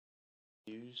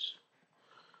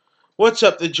What's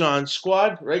up, the John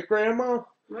Squad? Right, Grandma?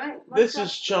 Right. This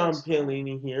is John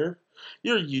Palini here,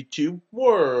 your YouTube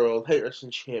World Hate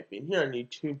Wrestling Champion here on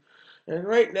YouTube. And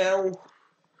right now,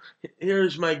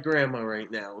 here's my grandma right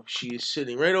now. She's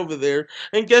sitting right over there.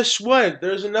 And guess what?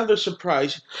 There's another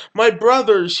surprise. My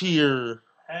brother's here.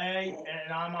 Hey,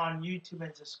 and I'm on YouTube,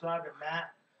 and subscribe to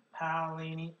Matt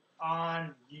Paolini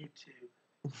on YouTube.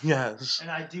 Yes.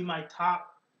 And I do my top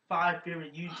 5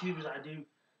 favorite YouTubers. I do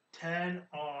 10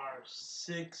 or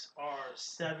 6 or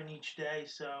 7 each day.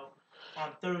 So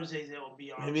on Thursdays it will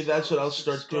be on. Maybe that's what I'll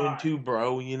start doing subscribe. too,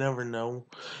 bro. You never know.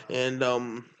 Yeah.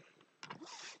 And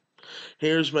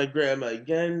here's my grandma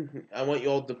again. I want you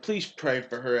all to please pray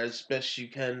for her as best you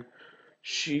can.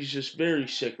 She's just very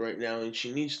sick right now, and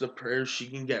she needs the prayers she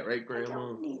can get, right, I Grandma?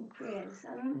 don't need prayers.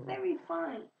 I'm very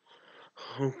fine.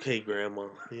 Okay, Grandma.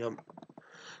 Yep.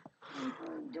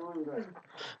 I'm doing good.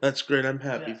 That's great. I'm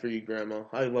happy Yeah. for you, Grandma.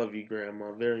 I love you,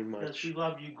 Grandma, very much. Yes, we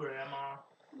love you, Grandma.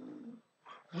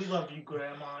 We love you,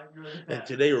 Grandma. You're the best. And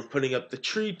today we're putting up the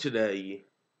tree today.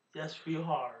 Yes, we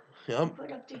are. Yep.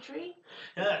 Put up the tree?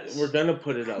 Yes. We're gonna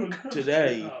put it up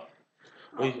today.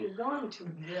 Oh, you're going to?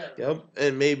 Yeah. Yep,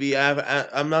 and maybe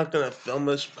I'm not gonna film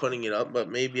us putting it up, but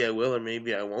maybe I will or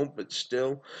maybe I won't. But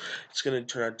still, it's gonna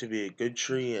turn out to be a good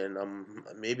tree, and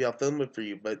maybe I'll film it for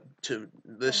you. But to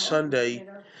this Sunday,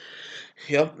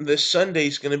 yep, this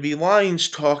Sunday's gonna be Lions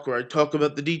talk, where I talk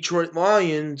about the Detroit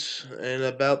Lions and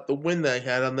about the win that I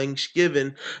had on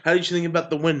Thanksgiving. How did you think about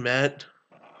the win, Matt?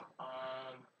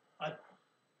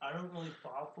 I don't really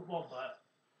follow football, but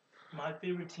my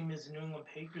favorite team is the New England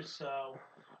Patriots, so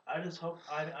I just hope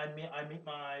I meet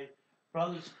my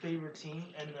brother's favorite team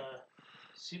in the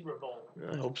Super Bowl.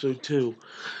 I hope so too.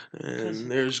 And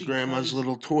there's Grandma's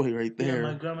little toy right there.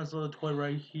 Yeah, my grandma's little toy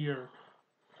right here.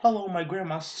 Hello, my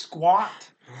grandma. Squat.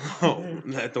 Oh,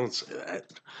 don't say that.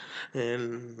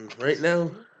 And right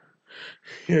now,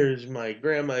 here's my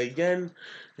grandma again,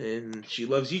 and she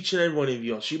loves each and every one of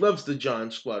y'all. She loves the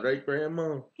John Squad, right,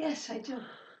 Grandma? Yes, I do.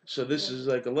 So this is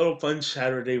like a little fun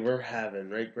Saturday we're having,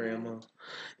 right, Grandma?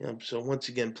 Yep. So once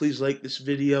again, please like this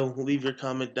video, leave your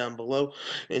comment down below,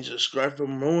 and subscribe for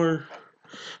more.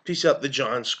 Peace out, the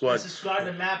John Squad. And subscribe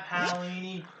to Matt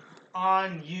Paolini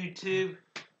on YouTube.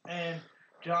 And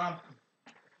John,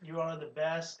 you are the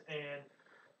best. And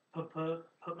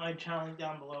put my channel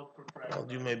down below for friends. I'll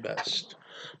do my best.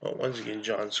 Well, once again,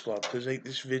 John Squad, please like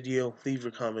this video, leave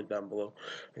your comment down below,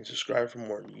 and subscribe for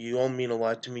more. You all mean a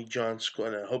lot to me, John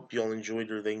Squad, and I hope you all enjoyed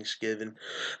your Thanksgiving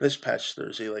this past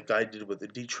Thursday like I did with the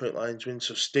Detroit Lions win.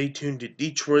 So stay tuned to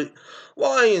Detroit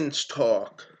Lions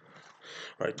Talk,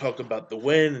 where I talk about the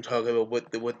win and talk about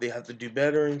what they have to do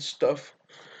better and stuff.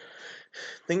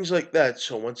 Things like that.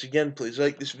 So once again, please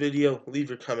like this video, leave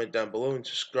your comment down below, and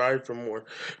subscribe for more.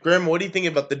 Grandma, what do you think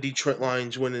about the Detroit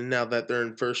Lions winning now that they're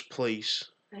in first place?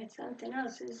 That's something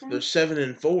else, isn't They're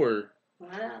it? 7-4.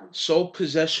 Wow. Sole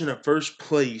possession of first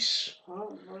place.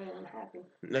 Oh, boy, I'm happy.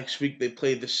 Next week they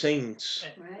play the Saints.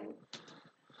 Right.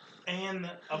 And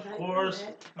of course,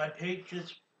 my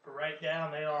Patriots, right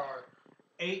now, they are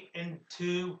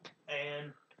 8-2,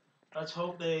 and let's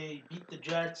hope they beat the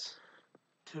Jets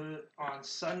on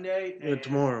Sunday. Yeah,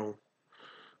 tomorrow.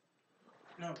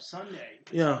 No, Sunday.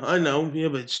 Yeah, I know. Yeah,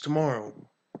 but it's tomorrow.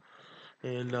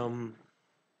 And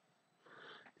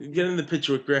get in the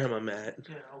picture with Grandma, Matt.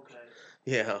 Yeah, okay.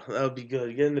 Yeah, that would be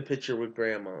good. Get in the picture with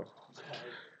Grandma. Okay.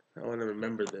 I want to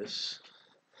remember this.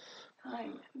 Hi,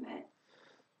 Matt.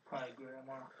 Hi,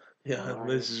 Grandma. Yeah,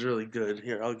 this is really good.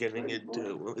 Here, I'll get in it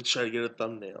too. Let's try to get a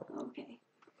thumbnail. Okay.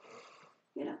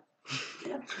 Get up.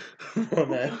 Get up. Come on,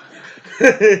 Matt.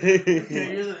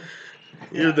 Okay,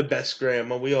 You're the best,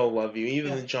 Grandma. We all love you.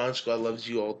 Even the John Squad loves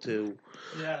you all too.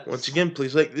 Yes. Once again,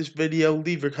 please like this video,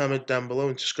 leave your comment down below,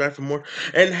 and subscribe for more.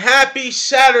 And happy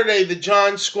Saturday, the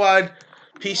John Squad.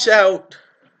 Peace out.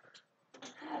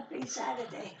 Happy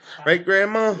Saturday. Right,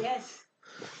 Grandma? Yes.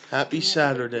 Happy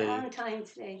Saturday.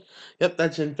 Valentine's Day. Yep,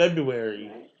 that's in February.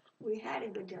 Right. We had a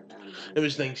good Valentine's Day. It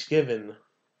was Thanksgiving.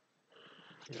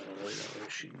 Yeah, right now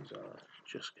she's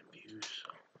just confused.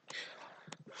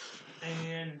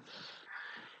 And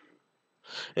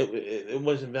it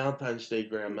wasn't Valentine's Day,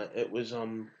 Grandma. It was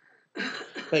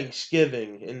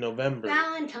Thanksgiving in November.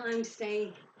 Valentine's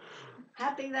Day.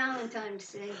 Happy Valentine's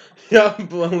Day. Yeah,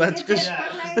 well, that's because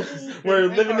we're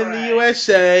living in the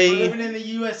USA. We're living in the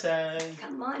USA.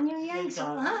 Come on, you Yanks,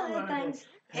 all Valentine's.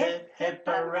 Hip, hip,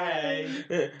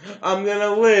 hooray. I'm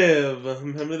gonna live.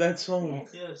 Remember that song?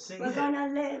 Yes. Yeah, sing We're it. gonna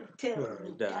live till Oh,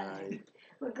 we die. die.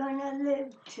 We're gonna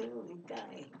live till we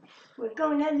die. We're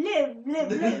gonna live,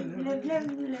 live, live, live,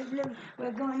 live, live, live.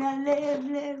 We're gonna live,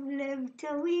 live, live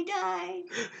till we die.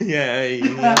 Yay!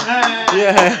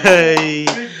 Yay!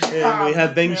 Good And we job,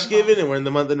 had Thanksgiving, Grandma. and we're in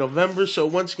the month of November. So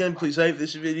once again, please like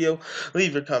this video,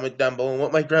 leave a comment down below. And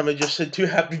what my grandma just said too.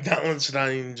 Happy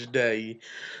Valentine's Day.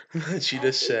 She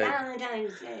just Happy said.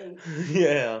 Valentine's Day.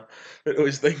 Yeah, but it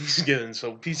was Thanksgiving.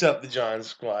 So peace out, the John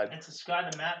Squad, And subscribe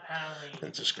to Matt Paoli.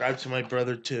 and subscribe to my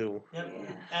brother too. Yep.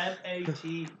 Yeah.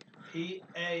 MatPaolini.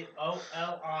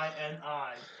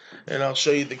 And I'll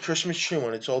show you the Christmas tree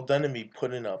when it's all done and be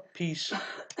putting up. Peace.